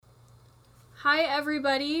Hi,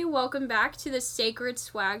 everybody. Welcome back to the Sacred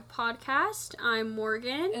Swag podcast. I'm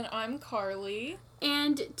Morgan. And I'm Carly.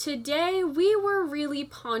 And today we were really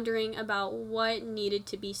pondering about what needed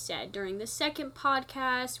to be said during the second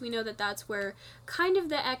podcast. We know that that's where kind of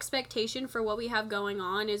the expectation for what we have going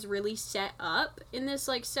on is really set up. In this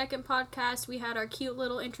second podcast, we had our cute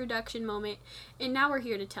little introduction moment, and now we're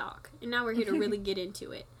here to talk. And now we're here to really get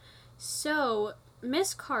into it. So,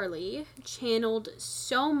 Miss Carly channeled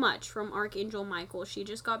so much from Archangel Michael. She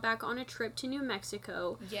just got back on a trip to New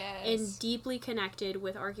Mexico. Yes. And deeply connected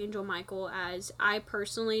with Archangel Michael, as I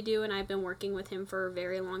personally do, and I've been working with him for a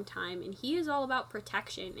very long time. And he is all about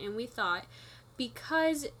protection. And we thought,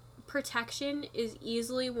 because protection is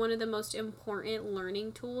easily one of the most important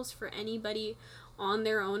learning tools for anybody on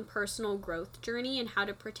their own personal growth journey and how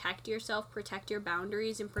to protect yourself, protect your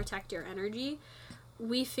boundaries, and protect your energy,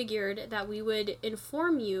 we figured that we would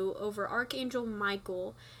inform you over Archangel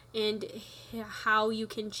Michael and how you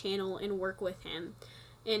can channel and work with him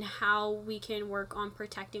and how we can work on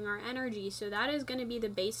protecting our energy. So that is going to be the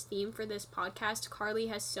base theme for this podcast. Carly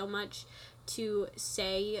has so much to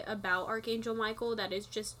say about Archangel Michael that is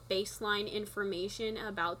just baseline information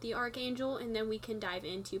about the Archangel, and then we can dive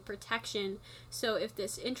into protection. So if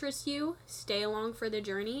this interests you, stay along for the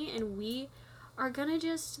journey, and we are going to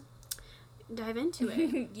just dive into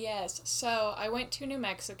it. Yes. So I went to New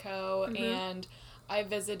Mexico and I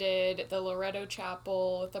visited the Loretto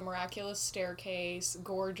Chapel with the miraculous staircase,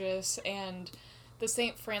 gorgeous, and the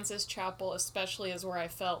St. Francis Chapel especially is where I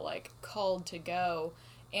felt called to go.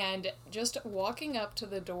 And just walking up to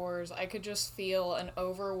the doors, I could just feel an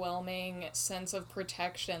overwhelming sense of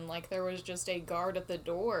protection, like there was just a guard at the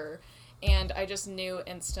door. And I just knew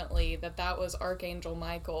instantly that that was Archangel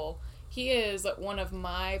Michael. He is one of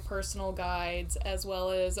my personal guides, as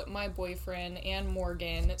well as my boyfriend and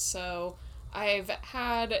Morgan, so I've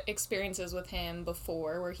had experiences with him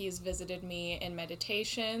before where he's visited me in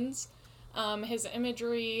meditations. His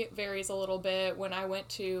imagery varies a little bit. When I went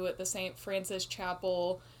to the St. Francis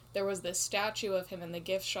Chapel, there was this statue of him in the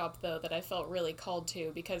gift shop, though, that I felt really called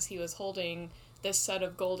to because he was holding this set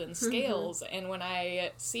of golden scales, and when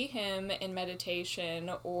I see him in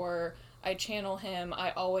meditation or I channel him,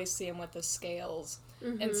 I always see him with the scales.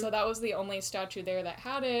 And so that was the only statue there that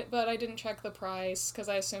had it, but I didn't check the price because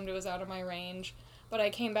I assumed it was out of my range. But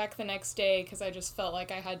I came back the next day because I just felt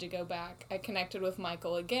like I had to go back. I connected with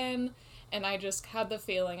Michael again, and I just had the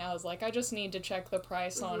feeling, I was like, I just need to check the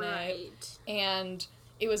price on it. And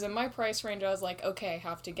it was in my price range. I was like, okay, I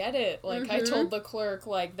have to get it. I told the clerk,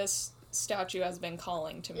 this statue has been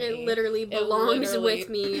calling to me. It literally belongs with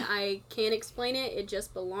me. I can't explain it. It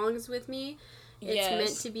just belongs with me. It's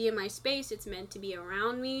meant to be in my space. It's meant to be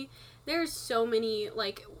around me. There's so many,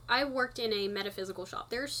 I worked in a metaphysical shop.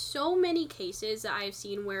 There's so many cases that I've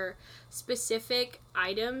seen where specific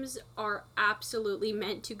items are absolutely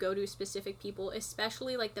meant to go to specific people,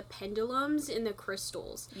 especially, the pendulums and the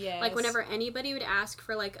crystals. Yes. Whenever anybody would ask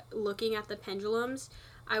for, looking at the pendulums,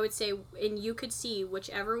 I would say, and you could see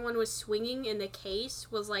whichever one was swinging in the case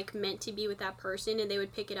was, meant to be with that person, and they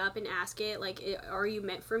would pick it up and ask it, are you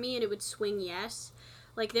meant for me? And it would swing yes.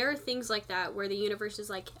 There are things like that where the universe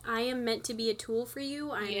is I am meant to be a tool for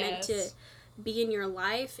you. I am meant to be in your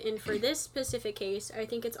life. And for this specific case, I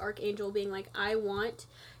think it's Archangel being I want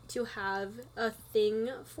to have a thing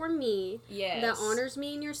for me that honors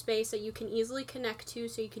me in your space that you can easily connect to,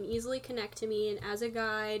 so you can easily connect to me, and as a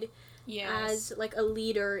guide, as a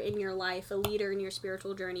leader in your life, a leader in your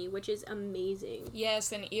spiritual journey, which is amazing.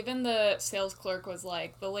 Yes, and even the sales clerk was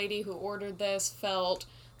the lady who ordered this felt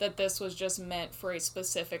that this was just meant for a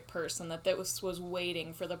specific person, that this was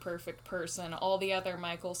waiting for the perfect person. All the other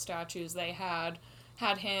Michael statues they had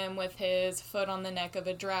him with his foot on the neck of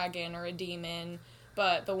a dragon or a demon,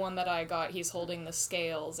 but the one that I got, he's holding the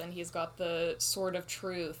scales, and he's got the sword of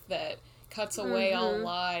truth that cuts away all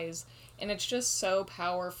lies. And it's just so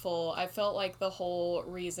powerful. I felt like the whole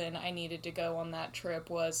reason I needed to go on that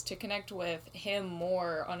trip was to connect with him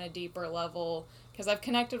more on a deeper level, because I've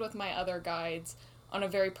connected with my other guides on a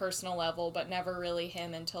very personal level, but never really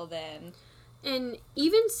him until then. And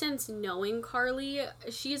even since knowing Carly,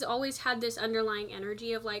 she's always had this underlying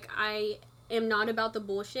energy of I am not about the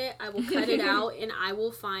bullshit. I will cut it out, and I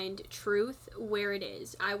will find truth where it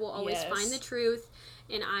is. I will always find the truth,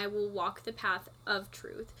 and I will walk the path of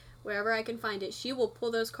truth. Wherever I can find it, she will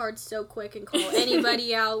pull those cards so quick and call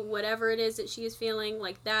anybody out, whatever it is that she is feeling.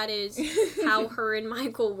 That is how her and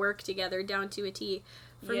Michael work together down to a T.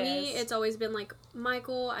 For me, it's always been like,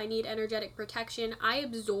 Michael, I need energetic protection. I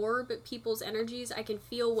absorb people's energies. I can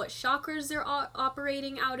feel what chakras they're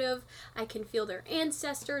operating out of. I can feel their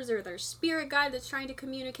ancestors or their spirit guide that's trying to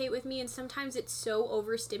communicate with me. And sometimes it's so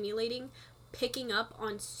overstimulating, picking up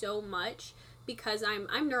on so much, because I'm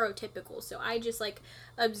neurotypical, so I just like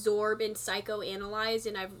absorb and psychoanalyze,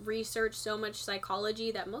 and I've researched so much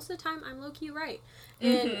psychology that most of the time I'm low-key right.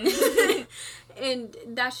 And and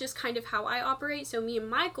that's just kind of how I operate. So me and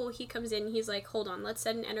Michael, he comes in, he's like, hold on, let's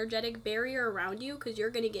set an energetic barrier around you, because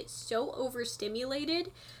you're going to get so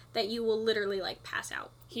overstimulated that you will literally like pass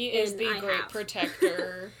out. He is the great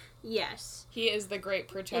protector. Yes. He is the great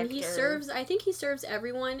protector. And I think he serves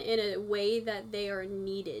everyone in a way that they are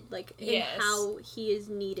needed, like, in how he is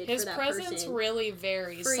needed for that person. His presence really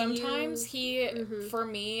varies. Sometimes he, for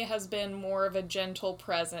me, has been more of a gentle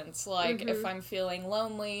presence. Like, if I'm feeling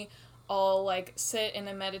lonely, I'll, like, sit in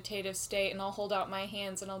a meditative state, and I'll hold out my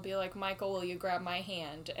hands, and I'll be like, Michael, will you grab my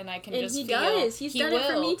hand? And I can just feel... And he does. He's done it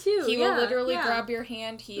for me, too. He will literally grab your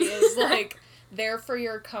hand. He is, like... there for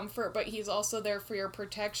your comfort, but he's also there for your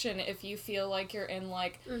protection if you feel like you're in,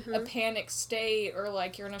 like, a panic state, or,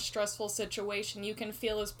 like, you're in a stressful situation. You can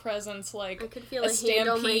feel his presence, like, I could feel a stampede.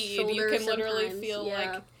 On my shoulder you can literally sometimes. feel,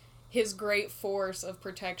 like, his great force of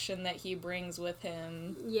protection that he brings with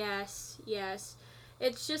him. Yes.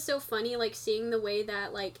 It's just so funny, like, seeing the way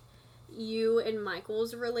that, like, you and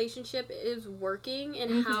Michael's relationship is working,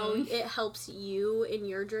 and how it helps you in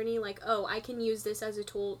your journey. Like, oh, I can use this as a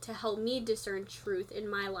tool to help me discern truth in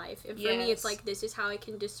my life. And for me, it's like, this is how I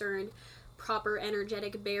can discern proper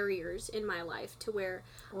energetic barriers in my life, to where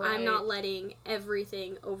I'm not letting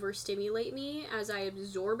everything overstimulate me as I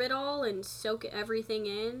absorb it all and soak everything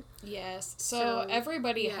in. Yes. So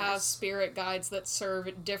everybody has spirit guides that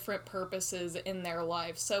serve different purposes in their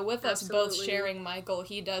life. So with us both sharing Michael,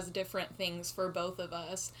 he does different things for both of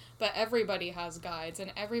us, but everybody has guides,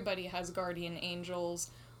 and everybody has guardian angels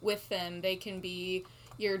with them. They can be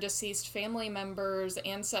your deceased family members,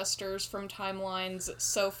 ancestors from timelines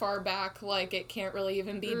so far back, like, it can't really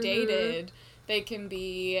even be dated. They can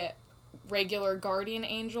be regular guardian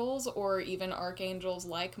angels, or even archangels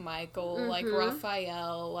like Michael, like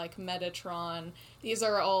Raphael, like Metatron. These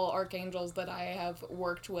are all archangels that I have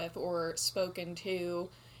worked with or spoken to.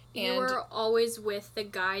 And you are always with the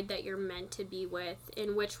guide that you're meant to be with,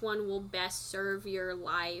 and which one will best serve your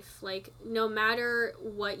life. Like, no matter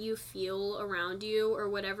what you feel around you, or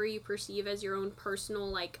whatever you perceive as your own personal,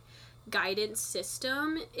 like, guidance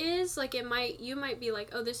system is, like, you might be like,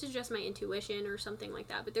 oh, this is just my intuition or something like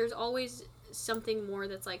that, but there's always something more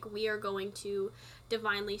that's like, we are going to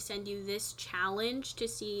divinely send you this challenge to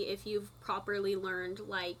see if you've properly learned,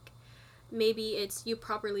 like, maybe it's you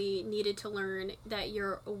properly needed to learn that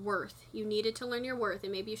your worth. You needed to learn your worth,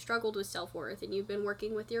 and maybe you struggled with self-worth, and you've been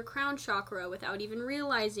working with your crown chakra without even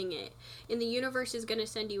realizing it. And the universe is going to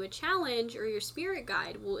send you a challenge, or your spirit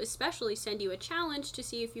guide will especially send you a challenge to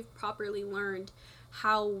see if you've properly learned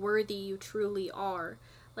how worthy you truly are.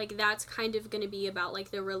 Like, that's kind of going to be about,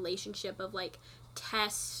 like, the relationship of, like,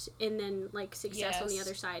 tests and then, like, success on the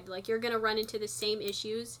other side. Like, you're going to run into the same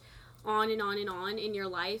issues on and on and on in your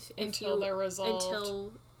life until they're resolved,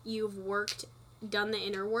 until you've done the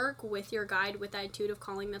inner work with your guide, with that intuitive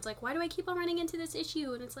calling that's like, why do I keep on running into this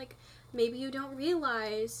issue? And it's like, maybe you don't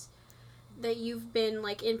realize that you've been,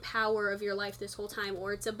 like, in power of your life this whole time,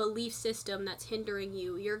 or it's a belief system that's hindering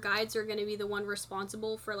you. Your guides are going to be the one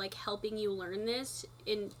responsible for, like, helping you learn this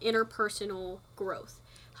in interpersonal growth,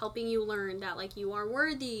 helping you learn that, like, you are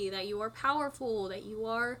worthy, that you are powerful, that you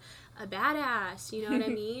are a badass, you know what I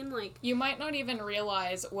mean? Like, you might not even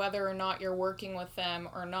realize whether or not you're working with them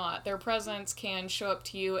or not. Their presence can show up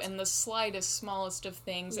to you in the slightest, smallest of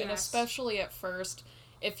things, and especially at first,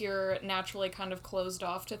 if you're naturally kind of closed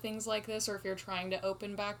off to things like this, or if you're trying to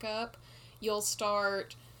open back up, you'll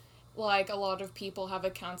start, like, a lot of people have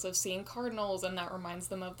accounts of seeing cardinals, and that reminds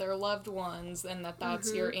them of their loved ones, and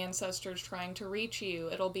that's your ancestors trying to reach you.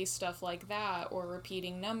 It'll be stuff like that, or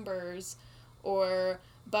repeating numbers, or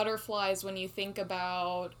butterflies when you think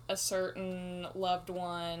about a certain loved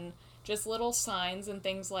one, just little signs and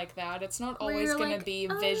things like that. It's not always going to be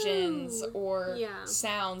visions or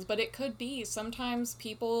sounds, but it could be. Sometimes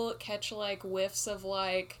people catch, like, whiffs of,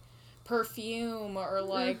 like, perfume or,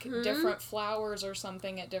 like, different flowers or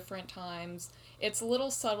something at different times. It's little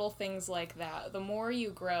subtle things like that. The more you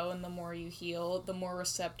grow and the more you heal, the more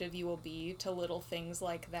receptive you will be to little things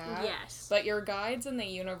like that. Yes. But your guides in the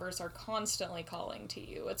universe are constantly calling to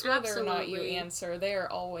you. It's whether or not you answer. They are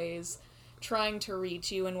always trying to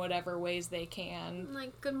reach you in whatever ways they can.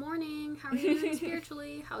 Like, good morning, how are you doing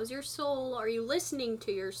spiritually? How's your soul? Are you listening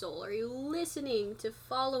to your soul? Are you listening to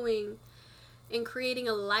following and creating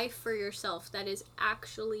a life for yourself that is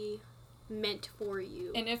actually meant for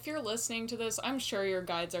you? And if you're listening to this, I'm sure your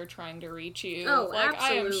guides are trying to reach you. Oh, like,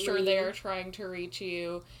 absolutely. I am sure they are trying to reach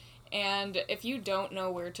you. And if you don't know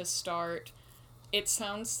where to start, it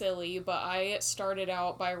sounds silly, but I started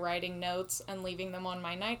out by writing notes and leaving them on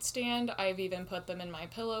my nightstand. I've even put them in my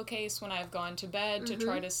pillowcase when I've gone to bed to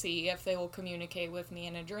try to see if they will communicate with me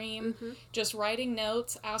in a dream. Just writing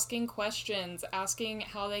notes, asking questions, asking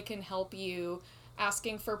how they can help you,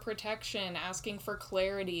 asking for protection, asking for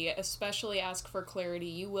clarity, especially ask for clarity.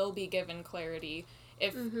 You will be given clarity.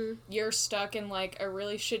 If you're stuck in, like, a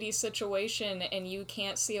really shitty situation and you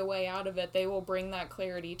can't see a way out of it, they will bring that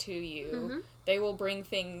clarity to you. They will bring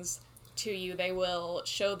things to you. They will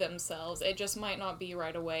show themselves. It just might not be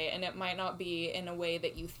right away, and it might not be in a way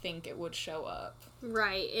that you think it would show up.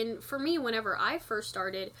 Right. And for me, whenever I first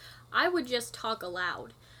started, I would just talk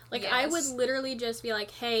aloud. Like, I would literally just be like,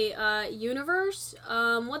 hey, universe,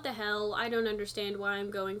 what the hell? I don't understand why I'm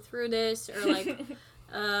going through this. Or, like,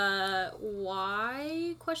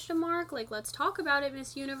 why? Question mark. Like, let's talk about it,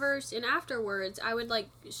 Miss Universe. And afterwards, I would, like,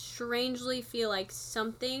 strangely feel like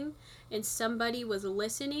something and somebody was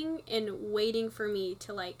listening and waiting for me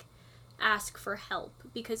to, like, ask for help.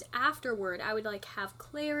 Because afterward, I would, like, have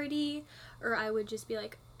clarity, or I would just be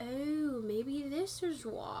like, oh, maybe this is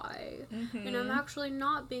why. And I'm actually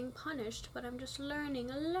not being punished, but I'm just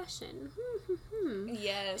learning a lesson.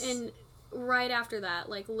 Yes. And right after that,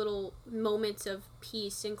 like, little moments of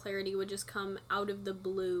peace and clarity would just come out of the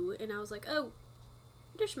blue, and I was like, oh,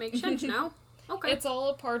 this makes sense now. Okay. It's all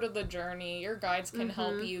a part of the journey. Your guides can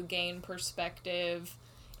help you gain perspective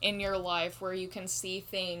in your life where you can see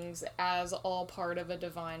things as all part of a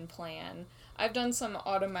divine plan. I've done some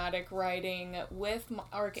automatic writing with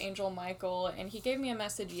Archangel Michael, and he gave me a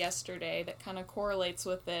message yesterday that kind of correlates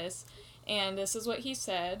with this, and this is what he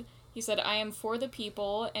said. He said, I am for the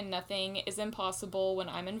people, and nothing is impossible when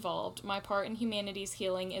I'm involved. My part in humanity's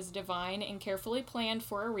healing is divine and carefully planned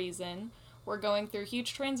for a reason. We're going through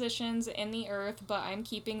huge transitions in the earth, but I'm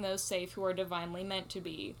keeping those safe who are divinely meant to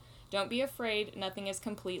be. Don't be afraid, nothing is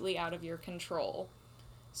completely out of your control.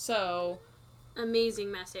 So,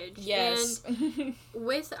 amazing message. yes. And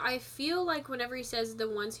I feel like whenever he says the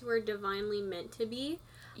ones who are divinely meant to be,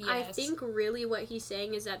 Yes. I think really what he's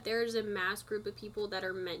saying is that there's a mass group of people that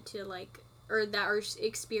are meant to, like, or that are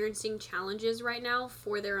experiencing challenges right now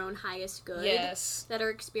for their own highest good. Yes. That are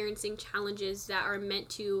experiencing challenges that are meant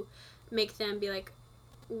to make them be, like,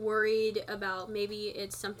 worried about, maybe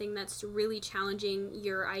it's something that's really challenging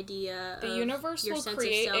your idea the of universe your will sense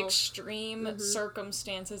create of self. extreme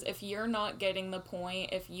circumstances if you're not getting the point,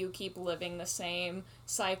 if you keep living the same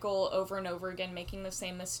cycle over and over again, making the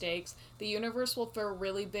same mistakes. The universe will throw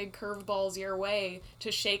really big curveballs your way to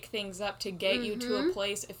shake things up, to get you to a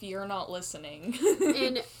place if you're not listening.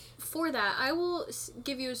 And for that, I will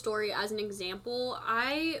give you a story as an example.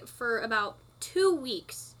 For about 2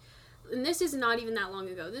 weeks, and this is not even that long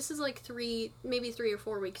ago, this is like maybe 3 or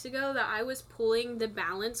 4 weeks ago, that I was pulling the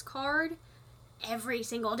balance card every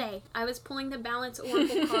single day. I was pulling the balance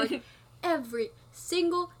oracle card every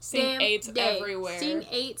single damn eights day. everywhere. Seeing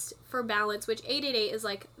eights for balance, which 888 is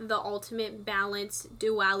like the ultimate balance,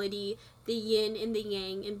 duality, the yin and the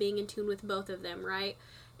yang, and being in tune with both of them, right?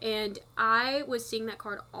 And I was seeing that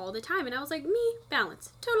card all the time, and I was like, me,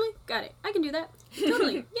 balance. Totally, got it. I can do that.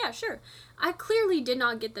 Totally, yeah, sure. I clearly did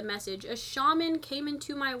not get the message. A shaman came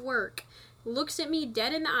into my work, looks at me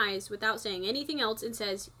dead in the eyes without saying anything else, and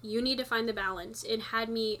says, you need to find the balance, and had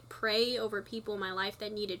me pray over people in my life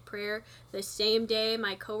that needed prayer. The same day,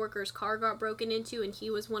 my coworker's car got broken into, and he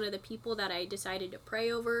was one of the people that I decided to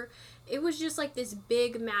pray over. It was just like this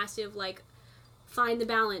big, massive, like, find the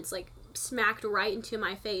balance, like, smacked right into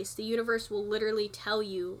my face. The universe will literally tell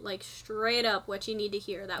you, like, straight up what you need to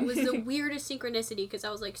hear. That was the weirdest synchronicity, because I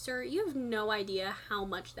was like, sir, you have no idea how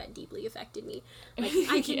much that deeply affected me. Like,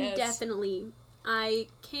 I can I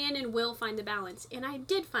can and will find the balance. And I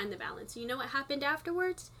did find the balance. You know what happened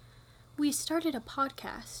afterwards? We started a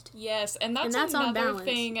podcast. Yes, and that's another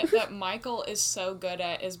thing that Michael is so good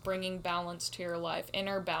at, is bringing balance to your life,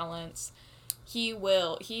 inner balance.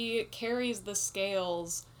 He carries the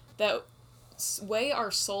scales that weigh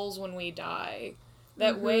our souls when we die,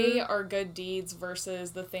 that weigh our good deeds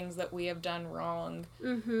versus the things that we have done wrong.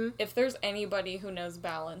 If there's anybody who knows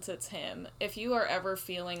balance, it's him. If you are ever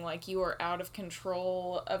feeling like you are out of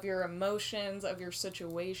control of your emotions, of your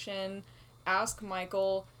situation, ask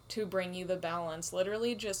Michael to bring you the balance.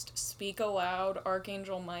 Literally just speak aloud,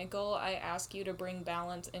 Archangel Michael, I ask you to bring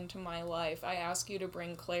balance into my life. I ask you to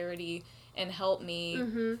bring clarity and help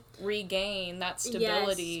me regain that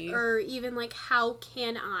stability. Yes, or even, like, how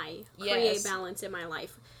can I create balance in my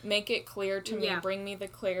life? Make it clear to me, bring me the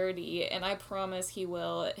clarity, and I promise he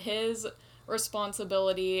will. His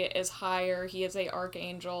responsibility is higher. He is a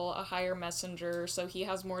archangel, a higher messenger, so he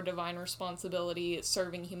has more divine responsibility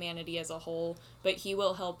serving humanity as a whole, but he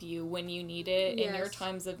will help you when you need it. In your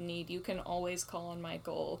times of need, you can always call on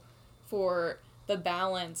Michael for the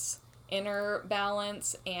balance, inner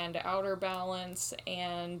balance and outer balance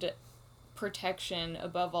and protection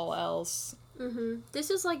above all else.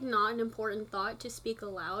 This is, like, not an important thought to speak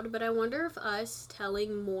aloud, but I wonder if us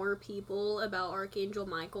telling more people about Archangel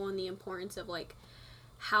Michael and the importance of, like,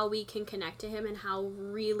 how we can connect to him and how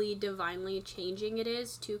really divinely changing it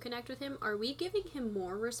is to connect with him, are we giving him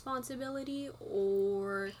more responsibility,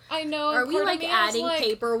 or I know, are we, like, adding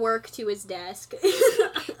paperwork to his desk?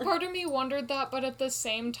 Part of me wondered that, but at the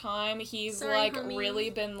same time, he's, Sorry, like, homie.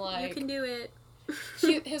 really been, like... You can do it.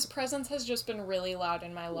 His presence has just been really loud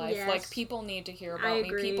in my life. Yes. Like, people need to hear about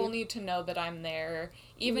me. People need to know that I'm there.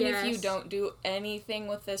 Even if you don't do anything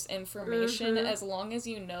with this information, as long as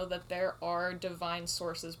you know that there are divine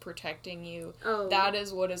sources protecting you, that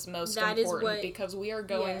is what is most important, because we are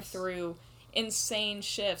going through insane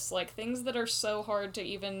shifts, like, things that are so hard to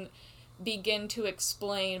even begin to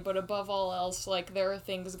explain, but above all else, like, there are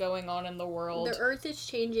things going on in the world. The earth is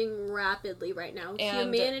changing rapidly right now.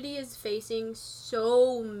 And humanity is facing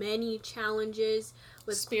so many challenges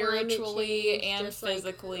with spiritually climate change, and just,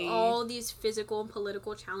 physically. Like, all these physical and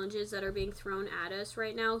political challenges that are being thrown at us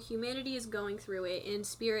right now. Humanity is going through it, and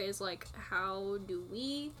Spirit is like, how do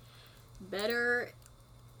we better,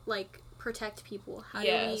 like, protect people? How do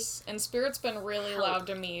we and Spirit's been really loud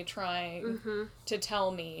to me, trying to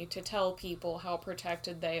tell people how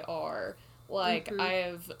protected they are. Like,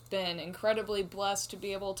 I've been incredibly blessed to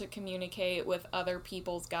be able to communicate with other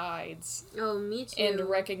people's guides. Oh, me too. And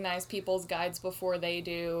recognize people's guides before they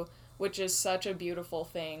do, which is such a beautiful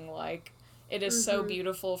thing. Like, it is so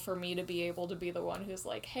beautiful for me to be able to be the one who's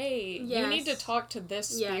like, hey, you need to talk to this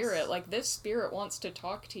spirit. Like, this spirit wants to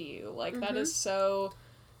talk to you. Like, that is so...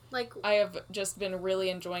 Like, I have just been really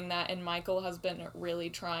enjoying that, and Michael has been really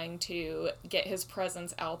trying to get his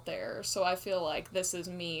presence out there. So I feel like this is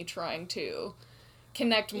me trying to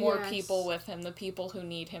connect more people with him, the people who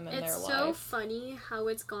need him in their life. It's so funny how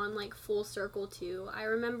it's gone, like, full circle, too. I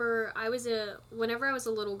remember whenever I was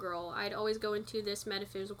a little girl, I'd always go into this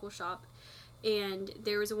metaphysical shop, and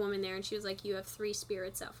there was a woman there, and she was like, you have 3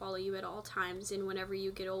 spirits that follow you at all times, and whenever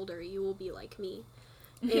you get older, you will be like me.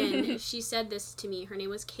 And she said this to me. Her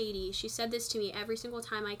name was Katie. She said this to me every single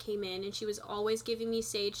time I came in, and she was always giving me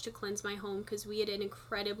sage to cleanse my home, because we had an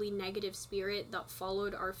incredibly negative spirit that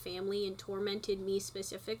followed our family and tormented me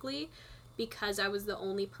specifically, because I was the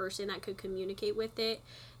only person that could communicate with it.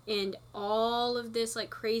 And all of this,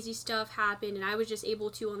 like, crazy stuff happened, and I was just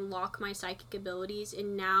able to unlock my psychic abilities.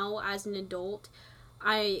 And now, as an adult,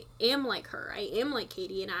 I am like her. I am like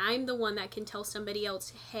Katie, and I'm the one that can tell somebody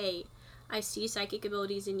else, hey, I see psychic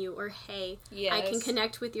abilities in you, or hey, I can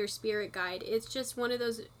connect with your spirit guide. It's just one of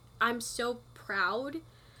those, I'm so proud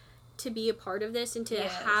to be a part of this, and to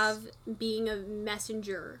have, being a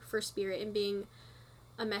messenger for spirit, and being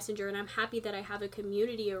a messenger, and I'm happy that I have a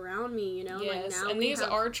community around me, you know? Like, now and these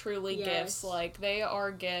are truly gifts. Like, they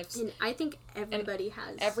are gifts. And I think everybody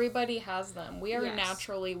has. Everybody has them. We are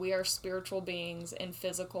we are spiritual beings in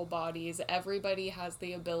physical bodies. Everybody has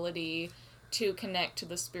the ability to connect to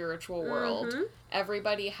the spiritual world.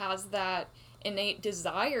 Everybody has that innate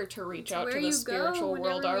desire to reach out to the spiritual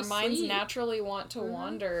world. Our minds naturally want to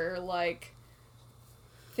wander, like,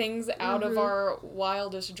 things out of our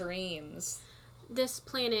wildest dreams. This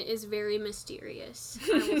planet is very mysterious,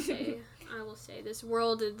 I will say. I will say. This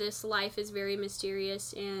world, this life is very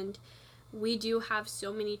mysterious, and we do have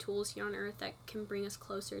so many tools here on Earth that can bring us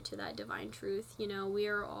closer to that divine truth. You know, we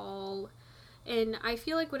are all... And I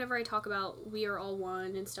feel like whenever I talk about we are all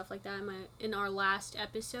one and stuff like that in our last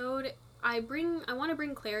episode, I want to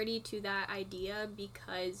bring clarity to that idea,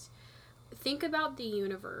 because think about the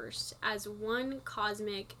universe as one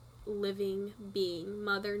cosmic living being,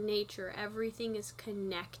 Mother Nature. Everything is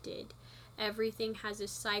connected. Everything has a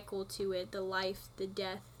cycle to it, the life, the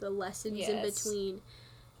death, the lessons in between.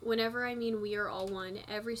 Whenever I mean we are all one,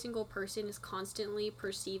 every single person is constantly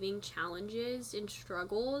perceiving challenges and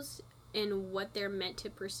struggles and what they're meant to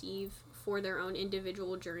perceive for their own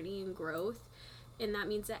individual journey and growth. And that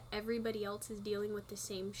means that everybody else is dealing with the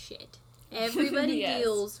same shit. Everybody Yes.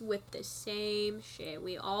 deals with the same shit.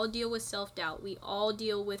 We all deal with self-doubt. We all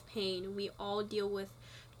deal with pain. We all deal with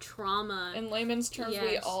trauma. In layman's terms,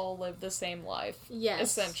 we Yes. all live the same life. Yes.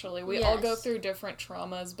 Essentially. We Yes. all go through different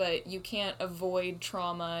traumas, but you can't avoid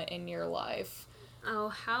trauma in your life. Oh,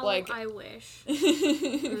 how Like- I wish.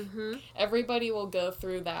 Mm-hmm. Everybody will go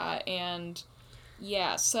through that, and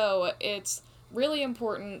yeah, so it's really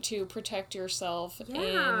important to protect yourself.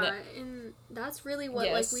 Yeah, and that's really what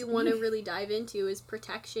Yes. like we want to really dive into is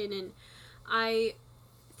protection, and I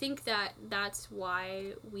think that that's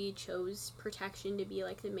why we chose protection to be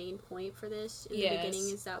like the main point for this in the beginning,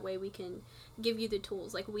 is that way we can give you the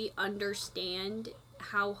tools. Like, we understand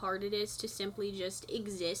how hard it is to simply just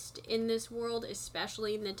exist in this world,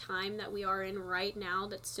 especially in the time that we are in right now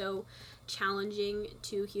that's so challenging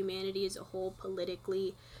to humanity as a whole,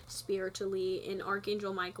 politically, spiritually, and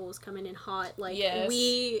Archangel Michael is coming in hot. Like, Yes.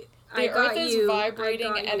 the The Earth is I vibrating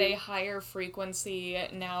got at a you. higher frequency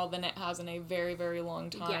now than it has in a very, very long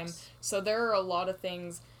time. Yes. So there are a lot of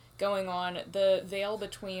things going on. The veil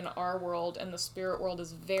between our world and the spirit world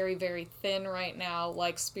is very, very thin right now.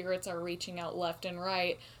 Like, spirits are reaching out left and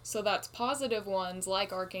right. So that's positive ones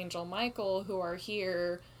like Archangel Michael who are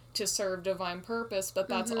here to serve divine purpose, but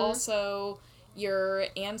that's also your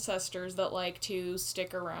ancestors that like to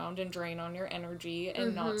stick around and drain on your energy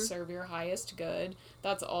and not serve your highest good.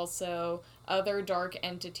 That's also other dark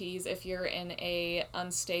entities. If you're in a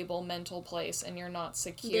unstable mental place and you're not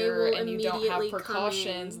secure will and you don't have immediately come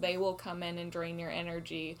precautions, in. they will come in and drain your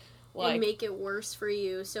energy. And make it worse for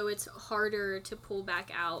you, so it's harder to pull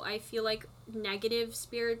back out. I feel like negative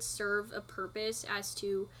spirits serve a purpose as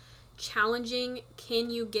to challenging, can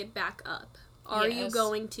you get back up? Are you Yes.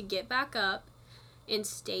 going to get back up and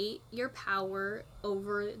state your power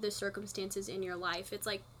over the circumstances in your life? It's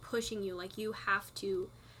like pushing you, like you have to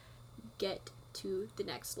get to the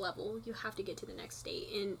next level. You have to get to the next state.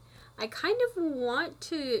 And I kind of want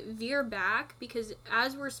to veer back, because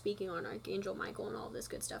as we're speaking on Archangel Michael and all this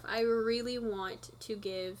good stuff, I really want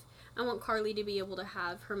I want Carly to be able to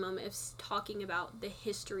have her moment of talking about the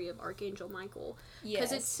history of Archangel Michael.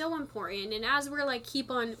 Because it's so important. And as we're like,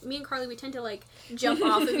 me and Carly, we tend to like jump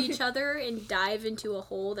off of each other and dive into a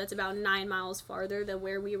hole that's about 9 miles farther than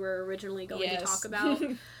where we were originally going to talk about.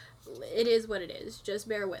 It is what it is. Just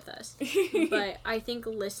bear with us. But I think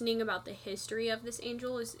listening about the history of this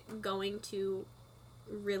angel is going to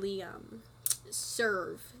really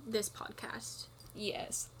serve this podcast.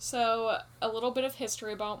 Yes. So, a little bit of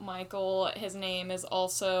history about Michael. His name is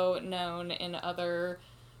also known in other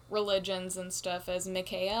religions and stuff as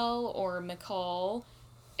Michael or Michael.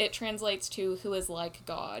 It translates to who is like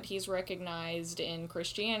God. He's recognized in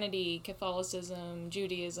Christianity, Catholicism,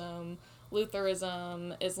 Judaism,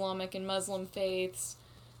 Lutheranism, Islamic and Muslim faiths.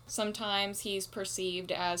 Sometimes he's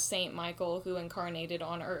perceived as Saint Michael, who incarnated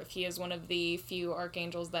on Earth. He is one of the few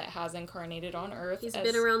archangels that has incarnated on Earth. He's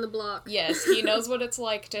been around the block. Yes, he knows what it's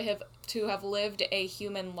like to have lived a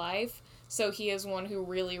human life. So he is one who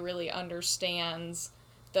really, really understands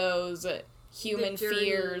those human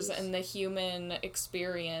fears and the human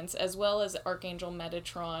experience, as well as Archangel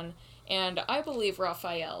Metatron. And I believe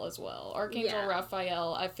Raphael as well. Archangel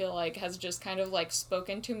Raphael, I feel like, has just kind of like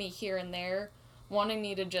spoken to me here and there, wanting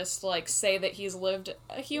me to just, like, say that he's lived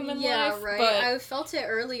a human life. Yeah, right. But I felt it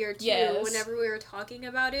earlier, too. Yes. Whenever we were talking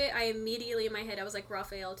about it, I immediately, in my head, I was like,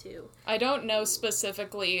 Raphael, too. I don't know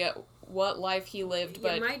specifically what life he lived,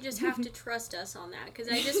 but... You might just have to trust us on that, because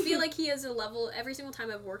I just feel like he has a level, every single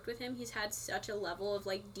time I've worked with him, he's had such a level of,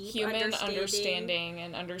 like, deep human understanding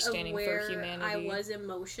and understanding of where for humanity. I was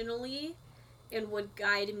emotionally, and would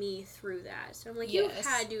guide me through that. So I'm like,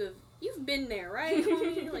 Yes. you've been there, right,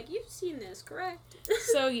 homie? Like, you've seen this, correct?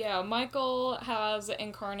 So, yeah, Michael has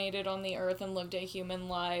incarnated on the earth and lived a human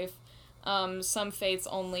life. Some faiths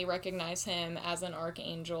only recognize him as an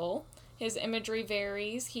archangel. His imagery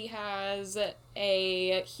varies. He has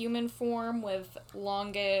a human form with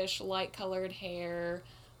longish, light-colored hair,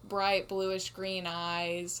 bright bluish-green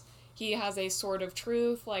eyes. He has a sword of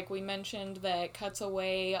truth, like we mentioned, that cuts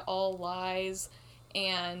away all lies.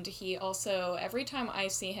 And he also, every time I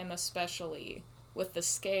see him, especially with the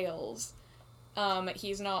scales,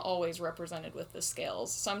 he's not always represented with the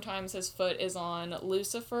scales. Sometimes his foot is on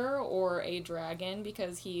Lucifer or a dragon,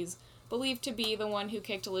 because he's believed to be the one who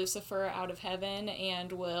kicked Lucifer out of heaven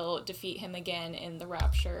and will defeat him again in the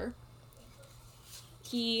rapture.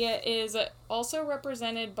 He is also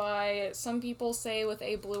represented by, some people say, with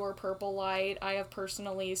a blue or purple light. I have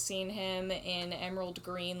personally seen him in emerald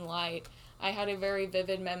green light. I had a very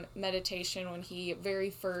vivid meditation when he very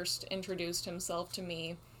first introduced himself to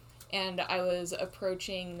me. and I was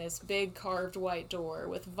approaching this big carved white door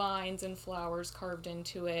with vines and flowers carved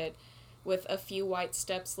into it, with a few white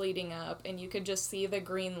steps leading up, and you could just see the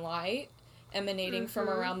green light emanating from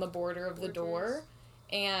around the border of the door.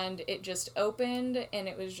 And it just opened, and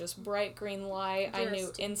it was just bright green light. I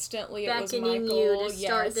knew instantly it was Michael. Beckoning you to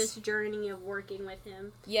start this journey of working with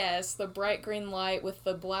him. Yes, the bright green light with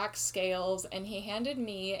the black scales, and he handed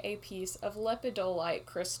me a piece of lepidolite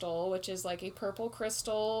crystal, which is like a purple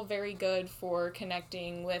crystal, very good for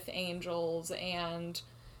connecting with angels, and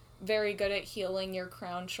very good at healing your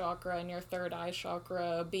crown chakra and your third eye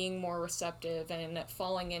chakra, being more receptive and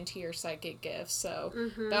falling into your psychic gifts. So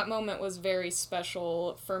that moment was very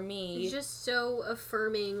special for me. It's just so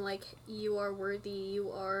affirming, like, you are worthy,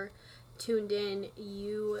 you are tuned in,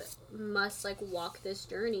 you must, like, walk this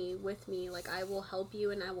journey with me. Like, I will help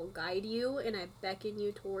you and I will guide you and I beckon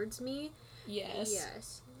you towards me. Yes.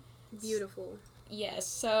 Yes. Beautiful. Yes.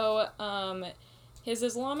 So, his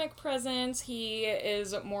Islamic presence, he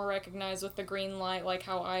is more recognized with the green light, like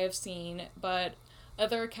how I have seen, but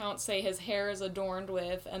other accounts say his hair is adorned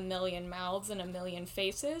with 1,000,000 mouths and 1,000,000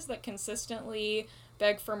 faces that consistently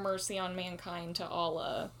beg for mercy on mankind to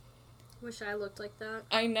Allah. Wish I looked like that.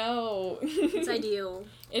 I know. It's ideal.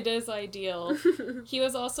 It is ideal. He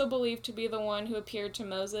was also believed to be the one who appeared to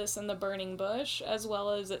Moses in the burning bush, as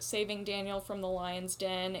well as saving Daniel from the lion's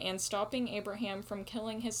den and stopping Abraham from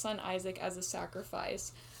killing his son Isaac as a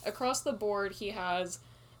sacrifice. Across the board, he has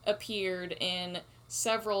appeared in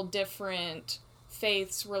several different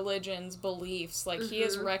faiths, religions, beliefs. Like, he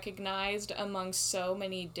is recognized among so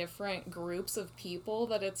many different groups of people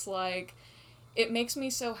that it's like, it makes me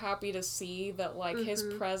so happy to see that, like, his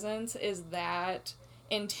presence is that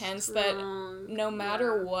intense that no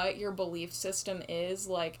matter what your belief system is,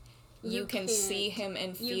 like, you can see him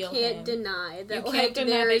and feel him. You can't deny that, like,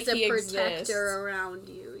 there is a protector exists around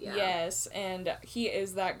you. Yeah. Yes, and he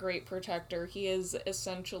is that great protector. He is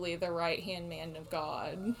essentially the right-hand man of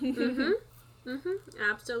God.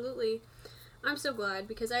 Absolutely. I'm so glad,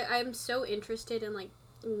 because I'm so interested in, like,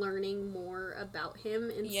 learning more about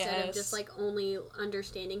him instead of just, like, only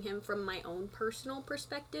understanding him from my own personal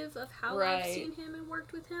perspective of how I've seen him and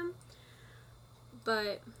worked with him.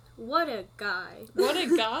 But what a guy. What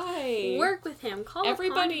a guy. Work with him. Call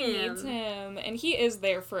Everybody upon him. needs him, and he is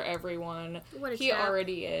there for everyone. What a He chap.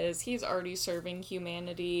 already is. He's already serving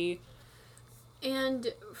humanity.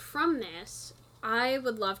 And from this, I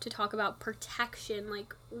would love to talk about protection.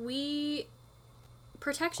 Like,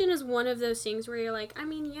 protection is one of those things where you're like, I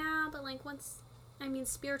mean, yeah, but, like,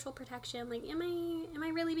 spiritual protection, like, am I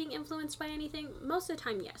really being influenced by anything? Most of the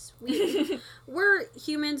time, yes. We're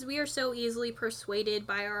humans. We are so easily persuaded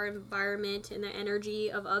by our environment and the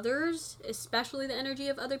energy of others, especially the energy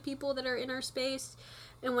of other people that are in our space.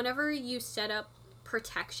 And whenever you set up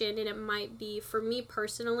protection, and it might be, for me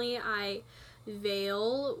personally, I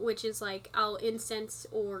veil, which is like, I'll incense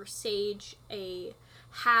or sage a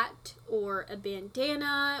hat or a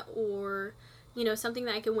bandana or, you know, something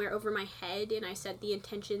that I can wear over my head, and I set the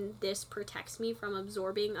intention, this protects me from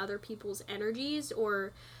absorbing other people's energies.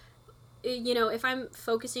 Or, you know, if I'm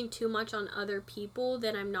focusing too much on other people,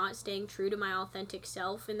 then I'm not staying true to my authentic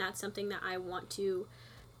self, and that's something that I want to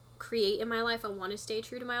create in my life. I want to stay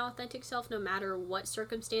true to my authentic self no matter what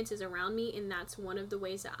circumstances around me, and that's one of the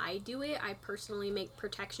ways that I do it. I personally make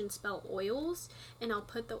protection spell oils, and I'll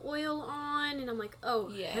put the oil on, and I'm like,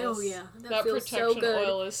 oh, yes. Hell yeah, that feels so good. That protection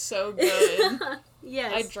oil is so good.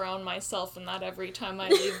 Yes. I drown myself in that every time I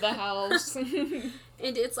leave the house. And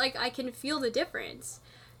it's like, I can feel the difference.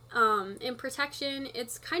 In protection,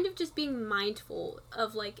 it's kind of just being mindful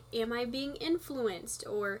of, like, am I being influenced,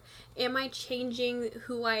 or am I changing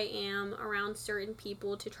who I am around certain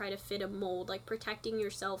people to try to fit a mold? Like, protecting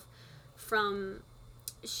yourself from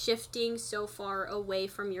shifting so far away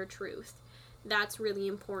from your truth. That's really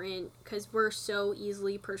important, because we're so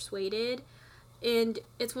easily persuaded. And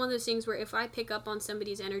it's one of those things where if I pick up on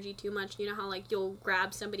somebody's energy too much, you know how, like, you'll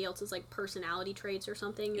grab somebody else's, like, personality traits or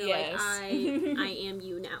something? You're like, I am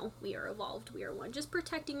you now. We are evolved. We are one. Just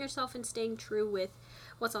protecting yourself and staying true with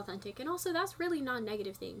what's authentic. And also, that's really not a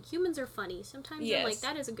negative thing. Humans are funny. Sometimes you're like,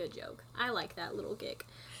 that is a good joke. I like that little gig.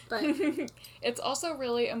 But it's also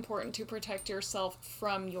really important to protect yourself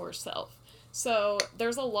from yourself. So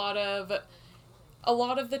there's a lot of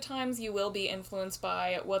the times you will be influenced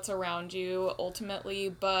by what's around you ultimately,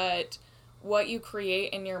 but what you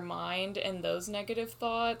create in your mind and those negative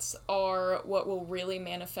thoughts are what will really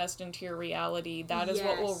manifest into your reality. That is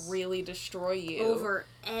what will really destroy you. Over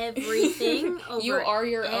everything. You are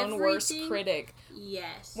your own worst critic.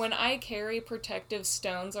 Yes. When I carry protective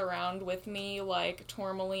stones around with me, like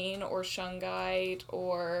tourmaline or shungite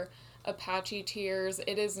or Apache tears,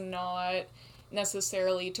 it is not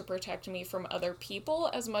necessarily to protect me from other people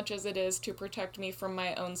as much as it is to protect me from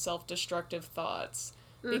my own self-destructive thoughts.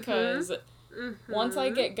 Because once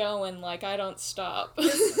I get going, like, I don't stop.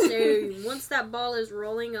 So, once that ball is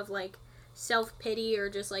rolling of, like, self-pity or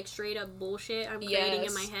just, like, straight-up bullshit I'm creating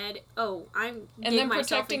in my head, and then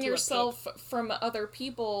protecting yourself from other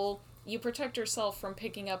people, you protect yourself from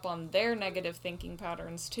picking up on their negative thinking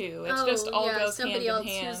patterns, too. It's just all goes hand in hand. Somebody else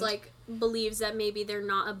who's, like, believes that maybe they're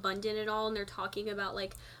not abundant at all, and they're talking about,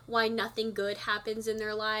 like, why nothing good happens in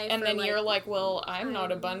their life. And then you're like, well, I'm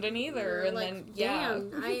not abundant either. And then,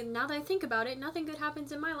 damn, now that I think about it, nothing good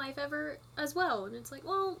happens in my life ever as well. And it's like,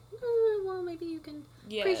 well, maybe you can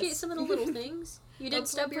appreciate some of the little things. You didn't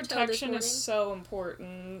stub your toe this morning. Protection is so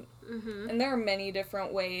important. And there are many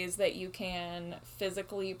different ways that you can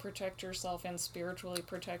physically protect yourself and spiritually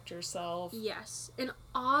protect yourself. Yes. And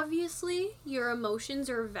obviously, your emotions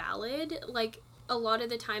are valid. Like, a lot of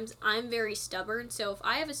the times, I'm very stubborn. So, if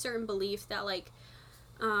I have a certain belief that, like,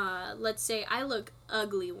 let's say I look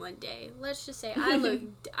ugly one day. Let's just say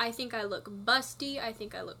I think I look busty. I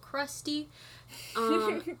think I look crusty.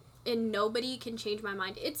 And nobody can change my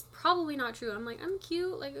mind. It's probably not true. I'm like, I'm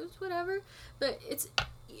cute, like, it's whatever. But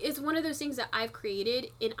it's one of those things that I've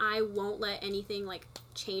created, and I won't let anything, like,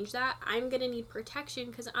 change that. I'm gonna need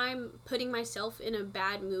protection because I'm putting myself in a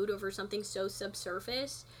bad mood over something so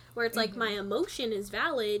subsurface, where it's like, my emotion is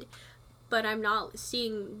valid, but I'm not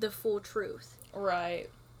seeing the full truth. Right.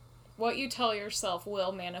 What you tell yourself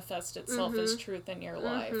will manifest itself as truth in your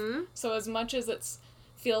life. So as much as it's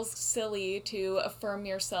feels silly to affirm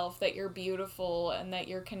yourself that you're beautiful and that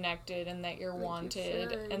you're connected and that you're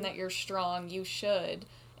wanted and that you're strong, you should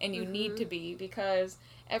and you need to be, because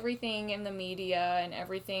everything in the media and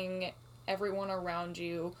everyone around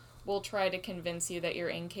you will try to convince you that you're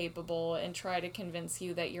incapable and try to convince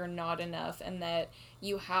you that you're not enough and that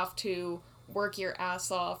you have to work your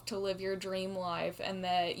ass off to live your dream life and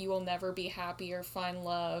that you will never be happy or find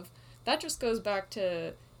love. That just goes back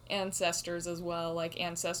to ancestors as well, like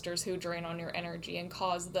ancestors who drain on your energy and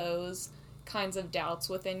cause those kinds of doubts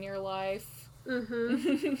within your life.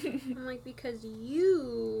 I'm like, because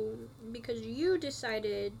you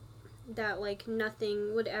decided that, like,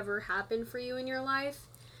 nothing would ever happen for you in your life.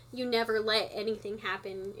 You never let anything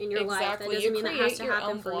happen in your life. That doesn't mean that has to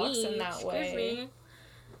happen for me. In that way.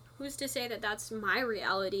 Who's to say that that's my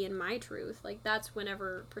reality and my truth? Like, that's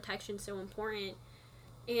whenever protection's so important.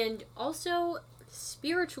 And also,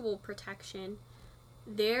 spiritual protection.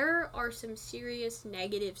 There are some serious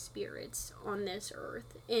negative spirits on this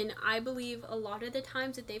earth, and I believe a lot of the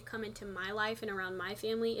times that they've come into my life and around my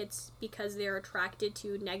family, it's because they're attracted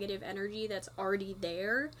to negative energy that's already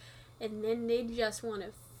there, and then they just want to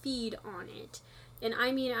feed on it. And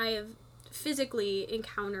I mean, I have physically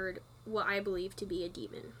encountered what I believe to be a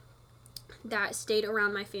demon that stayed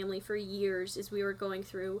around my family for years as we were going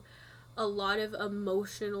through a lot of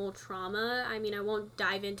emotional trauma. I mean, I won't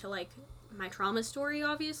dive into, like, my trauma story,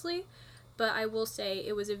 obviously, but I will say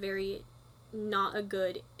it was a very not a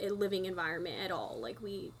good living environment at all. Like,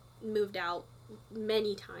 we moved out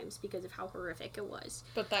many times because of how horrific it was.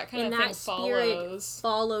 But that kind of thing follows.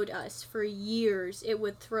 Followed us for years. It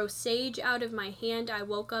would throw sage out of my hand. I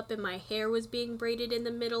woke up and my hair was being braided in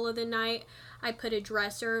the middle of the night. I put a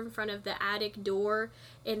dresser in front of the attic door,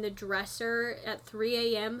 and the dresser at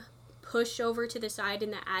 3 a.m. pushed over to the side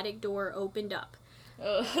and the attic door opened up.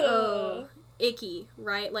 Oh, icky,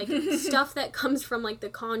 right? Like, stuff that comes from, like, The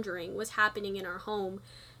Conjuring was happening in our home,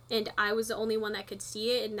 and I was the only one that could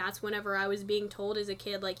see it, and that's whenever I was being told as a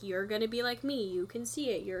kid, like, you're gonna be like me, you can see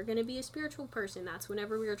it, you're gonna be a spiritual person. That's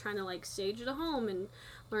whenever we were trying to, like, sage the home and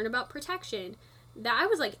learn about protection. That I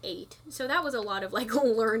was, like, 8, so that was a lot of, like,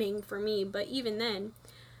 learning for me, but even then,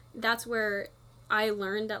 that's where I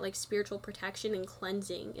learned that, like, spiritual protection and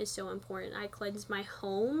cleansing is so important. I cleanse my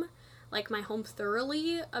home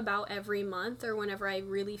thoroughly about every month, or whenever I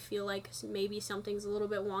really feel like maybe something's a little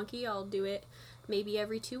bit wonky, I'll do it maybe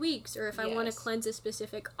every 2 weeks. Or if I want to cleanse a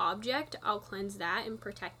specific object, I'll cleanse that and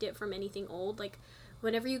protect it from anything old. Like,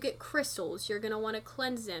 whenever you get crystals, you're going to want to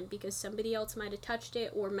cleanse them because somebody else might have touched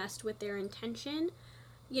it or messed with their intention.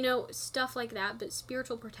 You know, stuff like that. But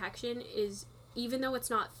spiritual protection is, even though it's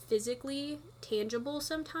not physically tangible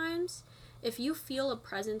sometimes, if you feel a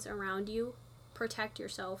presence around you, protect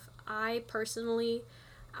yourself. I personally,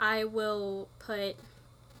 I was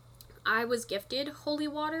gifted holy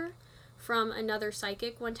water from another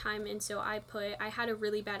psychic one time, and so I had a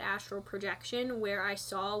really bad astral projection where I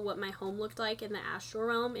saw what my home looked like in the astral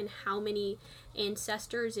realm and how many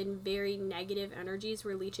ancestors and very negative energies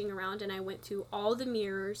were leeching around, and I went through all the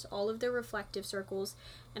mirrors, all of the reflective circles,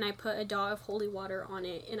 and I put a dot of holy water on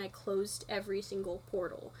it, and I closed every single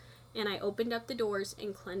portal. And I opened up the doors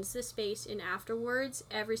and cleansed the space, and afterwards,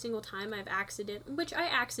 every single time I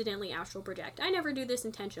accidentally astral project. I never do this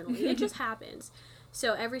intentionally. It just happens.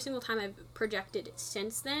 So every single time I've projected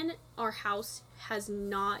since then, our house has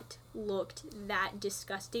not looked that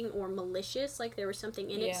disgusting or malicious, like there was something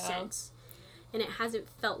in it since. And it hasn't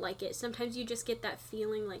felt like it. Sometimes you just get that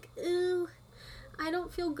feeling like, ooh, I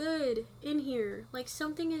don't feel good in here. Like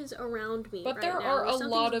something is around me. But there are a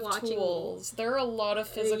lot of tools. There are a lot of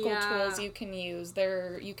physical tools you can use.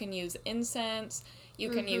 You can use incense. You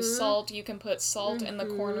can use salt. You can put salt in the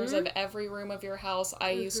corners of every room of your house.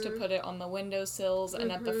 I used to put it on the windowsills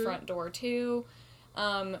and at the front door too.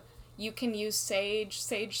 You can use sage.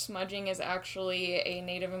 Sage smudging is actually a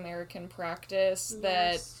Native American practice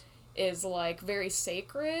that is like very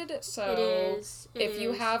sacred. So if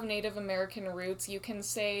you have Native American roots, you can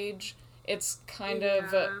sage. It's kind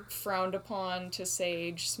of frowned upon to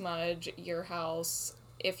sage smudge your house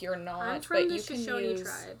if you're not. I'm from the Shoshone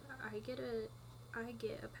tribe. I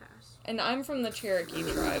get a pass. And I'm from the Cherokee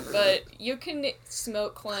tribe, but you can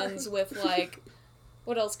smoke cleanse with, like,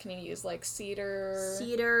 what else can you use? Like, cedar?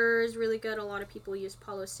 Cedar is really good. A lot of people use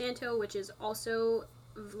Palo Santo, which is also,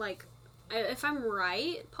 like, if I'm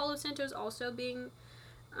right, Palo Santo is also being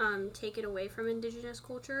taken away from indigenous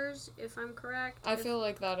cultures, if I'm correct. I feel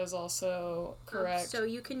like that is also correct. So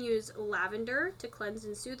you can use lavender to cleanse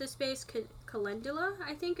and soothe the space. Calendula,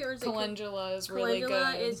 I think, or is it calendula is really good.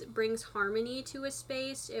 Calendula brings harmony to a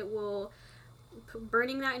space. It will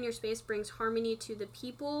burning that in your space brings harmony to the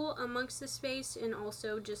people amongst the space and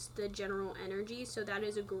also just the general energy. So that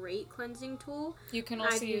is a great cleansing tool. You can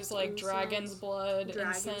also use like incense. Dragon's blood.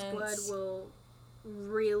 Dragon's blood will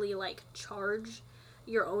really like charge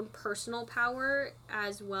your own personal power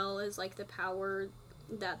as well as like the power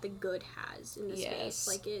that the good has in the space.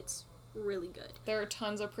 Like it's really good. There are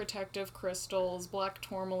tons of protective crystals. Black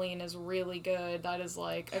tourmaline is really good. That is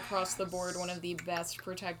like across the board one of the best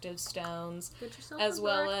protective stones. As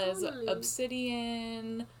well as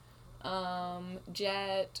obsidian,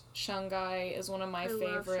 jet, shungite is one of my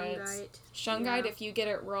favorites. Shungite, if you get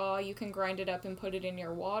it raw, you can grind it up and put it in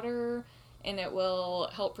your water and it will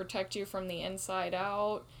help protect you from the inside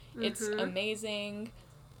out. It's amazing.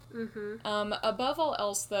 Above all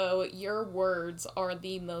else, though, your words are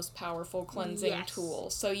the most powerful cleansing tool.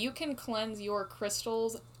 So you can cleanse your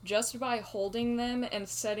crystals just by holding them and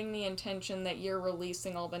setting the intention that you're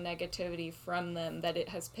releasing all the negativity from them that it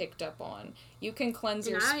has picked up on. You can cleanse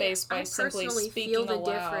your space by simply speaking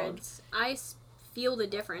aloud. I feel the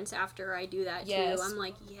difference after I do that, too. I'm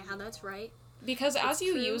like, yeah, that's right. Because as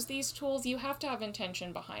you use these tools, you have to have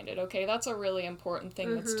intention behind it, okay? That's a really important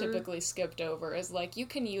thing that's typically skipped over, is, like, you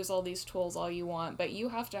can use all these tools all you want, but you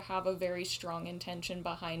have to have a very strong intention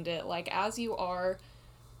behind it. Like, as you are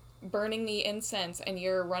burning the incense and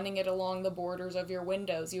you're running it along the borders of your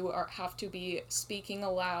windows, you have to be speaking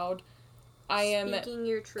aloud. I am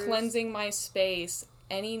cleansing my space.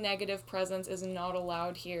 Any negative presence is not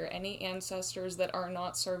allowed here. Any ancestors that are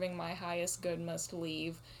not serving my highest good must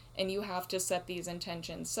leave. And you have to set these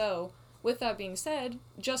intentions. So, with that being said,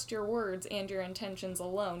 just your words and your intentions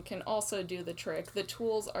alone can also do the trick. The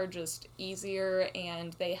tools are just easier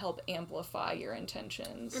and they help amplify your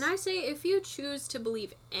intentions. And I say, if you choose to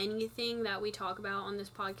believe anything that we talk about on this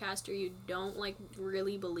podcast, or you don't, like,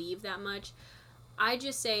 really believe that much, I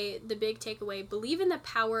just say the big takeaway, believe in the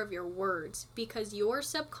power of your words, because your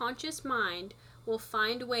subconscious mind will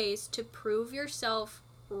find ways to prove yourself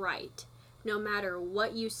right. No matter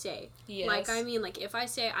what you say. Yes. Like, I mean, like, if I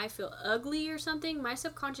say I feel ugly or something, my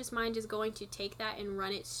subconscious mind is going to take that and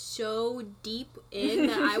run it so deep in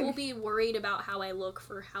that I will be worried about how I look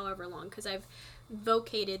for however long, because I've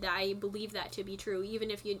vocated that I believe that to be true, even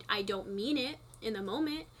if I don't mean it in the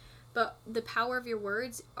moment. But the power of your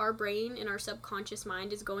words, our brain and our subconscious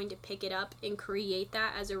mind is going to pick it up and create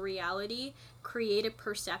that as a reality, create a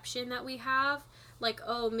perception that we have. Like,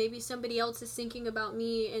 oh, maybe somebody else is thinking about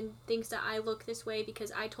me and thinks that I look this way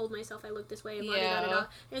because I told myself I look this way and blah-da-da-da-da.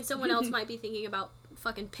 And someone else might be thinking about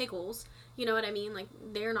fucking pickles. You know what I mean? Like,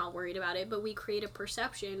 they're not worried about it, but we create a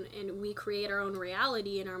perception and we create our own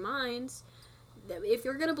reality in our minds. If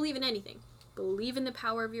you're going to believe in anything, believe in the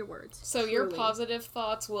power of your words. So truly. Your positive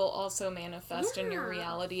thoughts will also manifest in your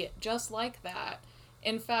reality just like that.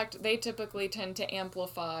 In fact, they typically tend to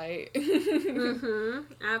amplify. Absolutely.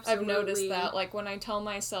 I've noticed that, like, when I tell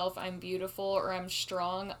myself I'm beautiful or I'm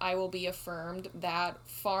strong, I will be affirmed that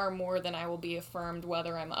far more than I will be affirmed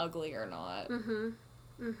whether I'm ugly or not.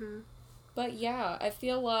 But yeah, I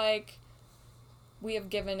feel like we have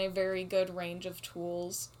given a very good range of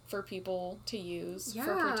tools for people to use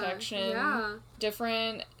for protection. Yeah.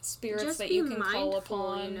 Different spirits just that you can call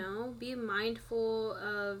upon. You know, be mindful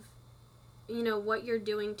of, you know, what you're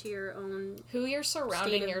doing to your own, who you're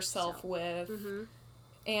surrounding yourself with,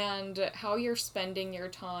 and how you're spending your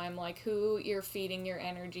time, like who you're feeding your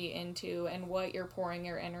energy into and what you're pouring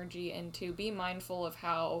your energy into. Be mindful of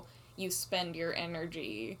how you spend your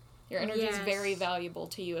energy. Your energy is very valuable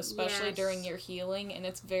to you, especially during your healing, and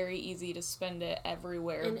it's very easy to spend it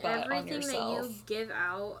everywhere and but on yourself. Everything that you give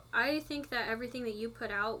out, I think that everything that you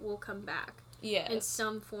put out will come back. Yes. In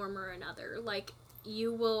some form or another. Like,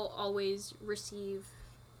 you will always receive,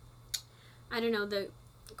 I don't know, the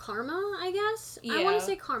karma, I guess? Yeah. I want to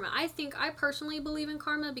say karma. I personally believe in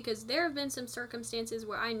karma because there have been some circumstances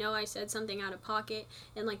where I know I said something out of pocket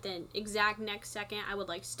and, like, the exact next second I would,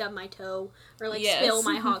 like, stub my toe or, like, spill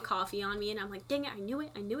my hot coffee on me, and I'm like, dang it, I knew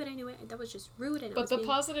it. That was just rude. And but the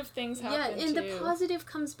positive things happen, and the positive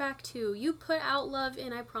comes back, too. You put out love,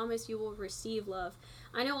 and I promise you will receive love.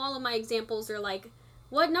 I know all of my examples are, like,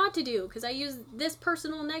 what not to do, because I use this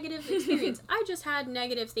personal negative experience. I just had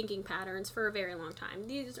negative thinking patterns for a very long time.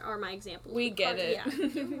 These are my examples. We get it.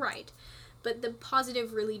 Yeah, right. But the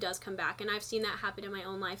positive really does come back, and I've seen that happen in my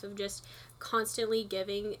own life of just constantly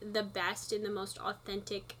giving the best and the most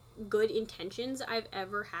authentic good intentions I've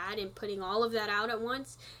ever had and putting all of that out at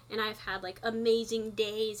once, and I've had, like, amazing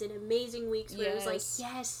days and amazing weeks where it was like,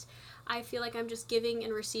 yes, I feel like I'm just giving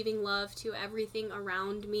and receiving love to everything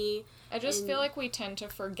around me. I just feel like we tend to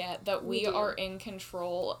forget that we are in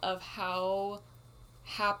control of how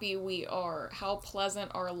happy we are, how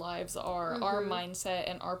pleasant our lives are. Our mindset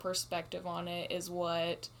and our perspective on it is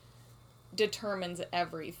what determines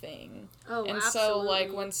everything. Oh, and absolutely. So,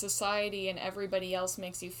 like, when society and everybody else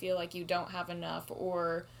makes you feel like you don't have enough,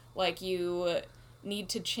 or like you need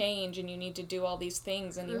to change and you need to do all these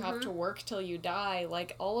things and you have to work till you die,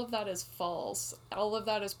 like, all of that is false. All of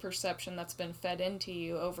that is perception that's been fed into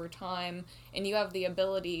you over time, and you have the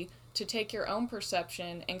ability to take your own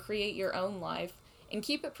perception and create your own life and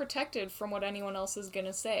keep it protected from what anyone else is going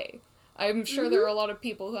to say. I'm sure there are a lot of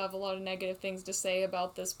people who have a lot of negative things to say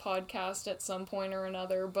about this podcast at some point or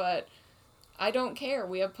another, but I don't care.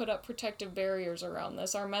 We have put up protective barriers around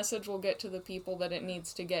this. Our message will get to the people that it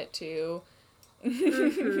needs to get to.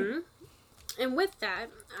 And with that,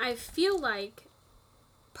 I feel like,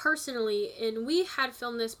 personally, and we had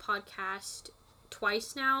filmed this podcast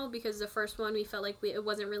twice now, because the first one we felt like it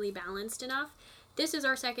wasn't really balanced enough. This is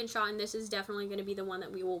our second shot, and this is definitely going to be the one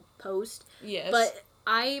that we will post. Yes. But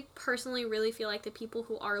I personally really feel like the people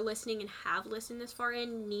who are listening and have listened this far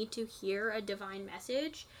in need to hear a divine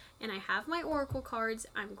message. And I have my oracle cards.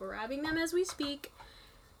 I'm grabbing them as we speak.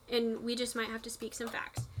 And we just might have to speak some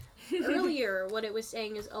facts. Earlier, what it was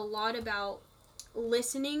saying is a lot about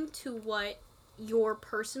listening to what your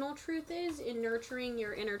personal truth is and nurturing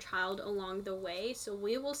your inner child along the way. So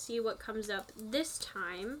we will see what comes up this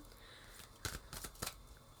time.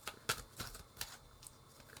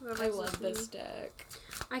 I love this deck.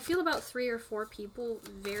 I feel about 3 or 4 people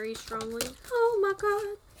very strongly. Oh my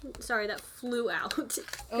god. Sorry, that flew out.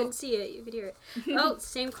 Couldn't see it. You could hear it. Oh,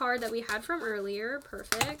 same card that we had from earlier.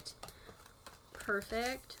 Perfect.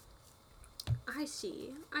 I see.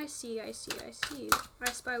 I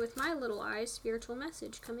spy with my little eyes spiritual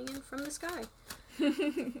message coming in from the sky.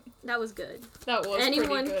 That was good. That was pretty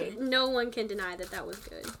good. No one can deny that was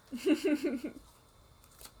good.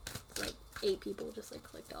 Like 8 people just, like,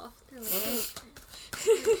 clicked off. They're like,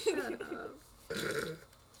 shut up.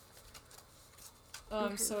 Oh,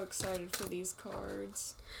 I'm so excited for these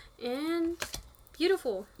cards. And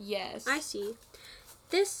beautiful. Yes. I see.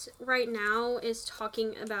 This right now is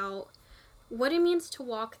talking about what it means to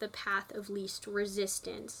walk the path of least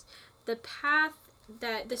resistance. The path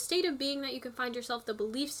that, the state of being that you can find yourself, the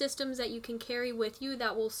belief systems that you can carry with you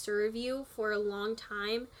that will serve you for a long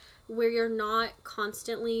time, where you're not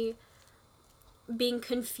constantly being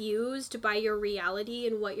confused by your reality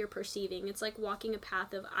and what you're perceiving. It's like walking a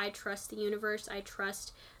path of, I trust the universe, I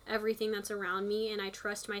trust everything that's around me, and I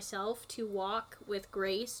trust myself to walk with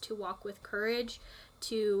grace, to walk with courage,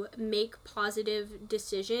 to make positive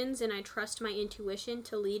decisions, and I trust my intuition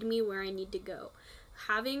to lead me where I need to go.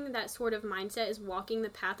 Having that sort of mindset is walking the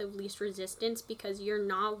path of least resistance, because you're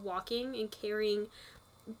not walking and carrying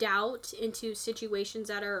doubt into situations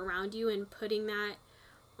that are around you and putting that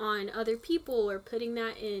on other people or putting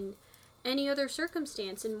that in any other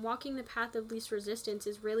circumstance. And walking the path of least resistance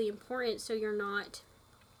is really important, so you're not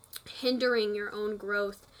hindering your own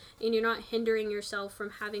growth, and you're not hindering yourself from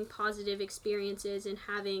having positive experiences and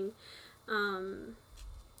having,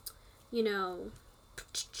 you know,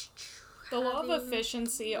 the law of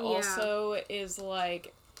efficiency also is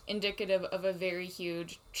like indicative of a very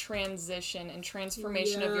huge transition and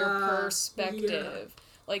transformation of your perspective.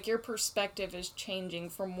 Like, your perspective is changing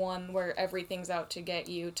from one where everything's out to get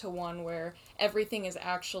you to one where everything is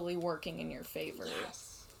actually working in your favor.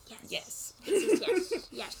 Yes.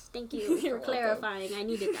 Yes. Thank you for clarifying. I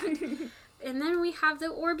needed that. And then we have the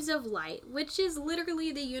orbs of light, which is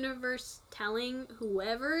literally the universe telling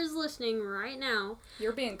whoever is listening right now,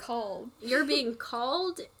 you're being called. You're being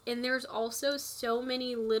called, and there's also so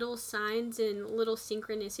many little signs and little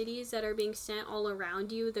synchronicities that are being sent all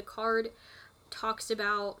around you. The card talks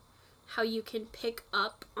about how you can pick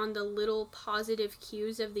up on the little positive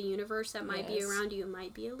cues of the universe that might be around you. It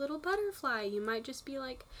might be a little butterfly. You might just be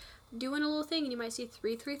like doing a little thing, and you might see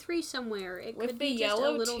 333 somewhere. It With could the be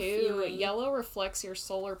yellow just a little too. feeling. Yellow reflects your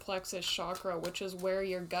solar plexus chakra, which is where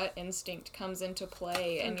your gut instinct comes into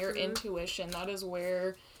play, and your intuition. That is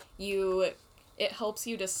where it helps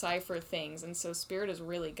you decipher things, and so spirit is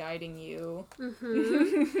really guiding you.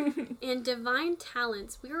 And divine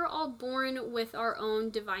talents. We are all born with our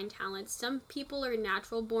own divine talents. Some people are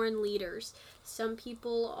natural born leaders. Some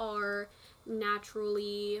people are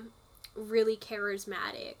naturally really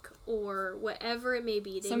charismatic, or whatever it may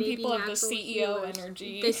be. Some may people be have the CEO healers,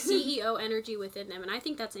 energy. The CEO energy within them, and I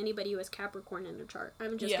think that's anybody who has Capricorn in their chart.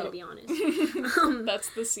 I'm just going to be honest. That's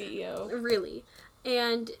the CEO. Really.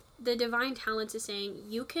 And the divine talents is saying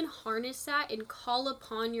you can harness that and call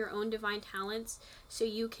upon your own divine talents, so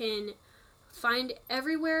you can find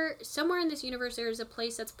somewhere in this universe there is a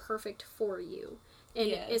place that's perfect for you.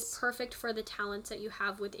 And is perfect for the talents that you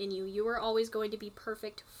have within you. You are always going to be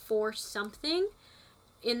perfect for something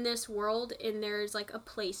in this world, and there's like a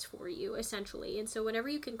place for you, essentially. And so whenever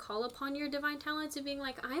you can call upon your divine talents and being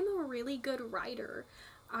like, I'm a really good writer.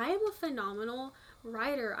 I am a phenomenal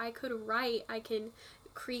writer. I could write. I can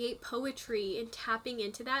create poetry, and tapping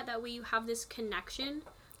into that way you have this connection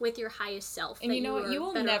with your highest self. And you know what? You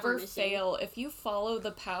will never fail. If you follow the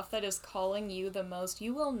path that is calling you the most,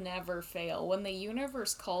 you will never fail. When the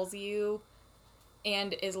universe calls you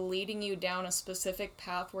and is leading you down a specific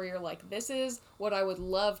path where you're like, this is what I would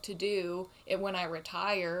love to do when I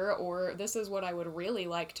retire, or this is what I would really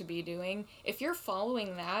like to be doing, if you're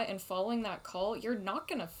following that and following that call, you're not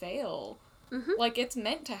going to fail. Like, it's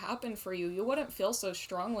meant to happen for you. You wouldn't feel so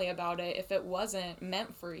strongly about it if it wasn't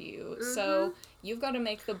meant for you. So you've got to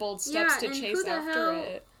make the bold steps to chase after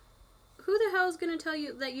it. Who the hell is going to tell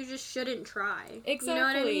you that you just shouldn't try? Exactly. You know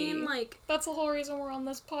what I mean? Like, that's the whole reason we're on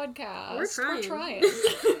this podcast. We're trying.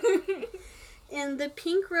 And the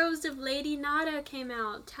pink rose of Lady Nada came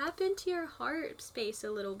out. Tap into your heart space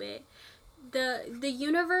a little bit. The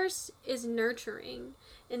universe is nurturing,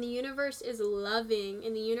 and the universe is loving,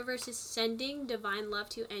 and the universe is sending divine love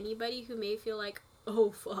to anybody who may feel like, oh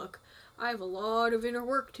fuck, I have a lot of inner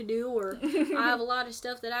work to do, or I have a lot of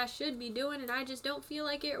stuff that I should be doing and I just don't feel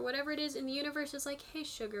like it, or whatever it is. And the universe is like, hey,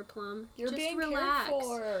 sugar plum, you're just being relax. cared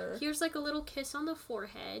for. Here's like a little kiss on the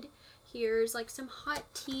forehead. Here's like some hot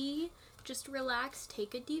tea. Just relax,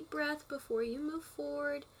 take a deep breath before you move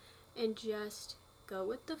forward, and just go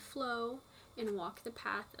with the flow and walk the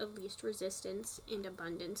path of least resistance, and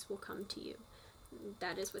abundance will come to you.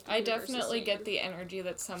 That is what the universe is definitely saying. get the energy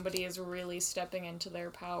that somebody is really stepping into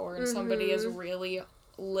their power, and somebody is really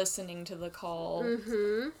listening to the call.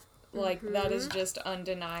 Like, that is just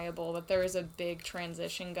undeniable, that there is a big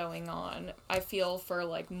transition going on, I feel, for,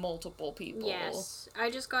 like, multiple people. Yes.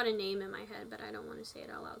 I just got a name in my head, but I don't want to say it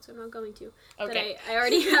out loud, so I'm not going to. Okay. But I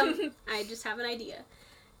already have, I just have an idea.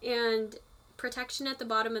 And protection at the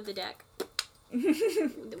bottom of the deck.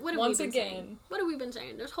 What have we been saying? What have we been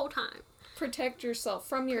saying this whole time? Protect yourself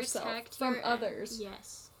from yourself, from others.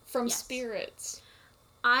 Yes. From spirits.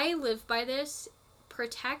 I live by this.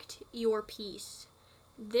 Protect your peace.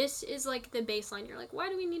 This is like the baseline. You're like, why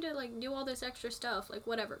do we need to like do all this extra stuff? Like,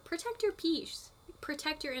 whatever. Protect your peace.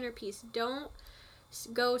 Protect your inner peace. Don't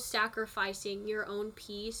go sacrificing your own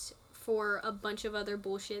peace for a bunch of other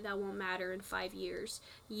bullshit that won't matter in 5 years.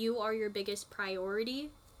 You are your biggest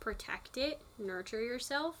priority. Protect it, nurture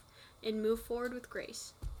yourself, and move forward with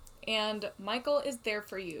grace. And Michael is there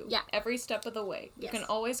for you every step of the way. Yes. You can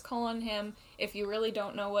always call on him if you really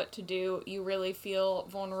don't know what to do, you really feel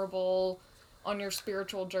vulnerable on your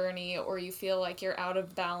spiritual journey, or you feel like you're out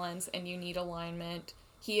of balance and you need alignment.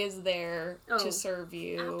 He is there to serve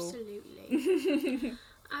you. Absolutely.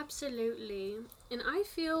 Absolutely. And I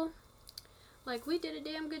feel like we did a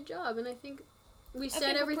damn good job, and I think we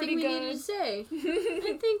said everything we needed to say.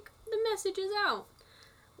 I think the message is out.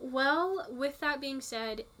 Well, with that being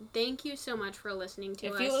said, thank you so much for listening to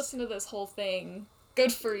us. If you listen to this whole thing,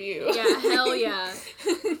 good for you. Yeah, hell yeah.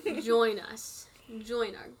 Join us.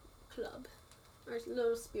 Join our club. Our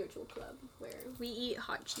little spiritual club where we eat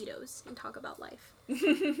hot Cheetos and talk about life.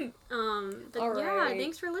 But All yeah, right.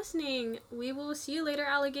 thanks for listening. We will see you later,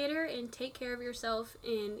 alligator, and take care of yourself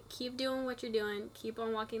and keep doing what you're doing. Keep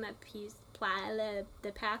on walking that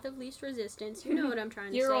the path of least resistance. You know what I'm trying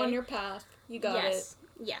to say. You're on your path. You got it.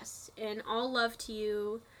 Yes, and all love to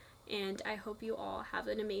you, and I hope you all have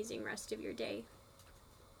an amazing rest of your day.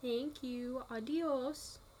 Thank you.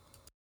 Adios.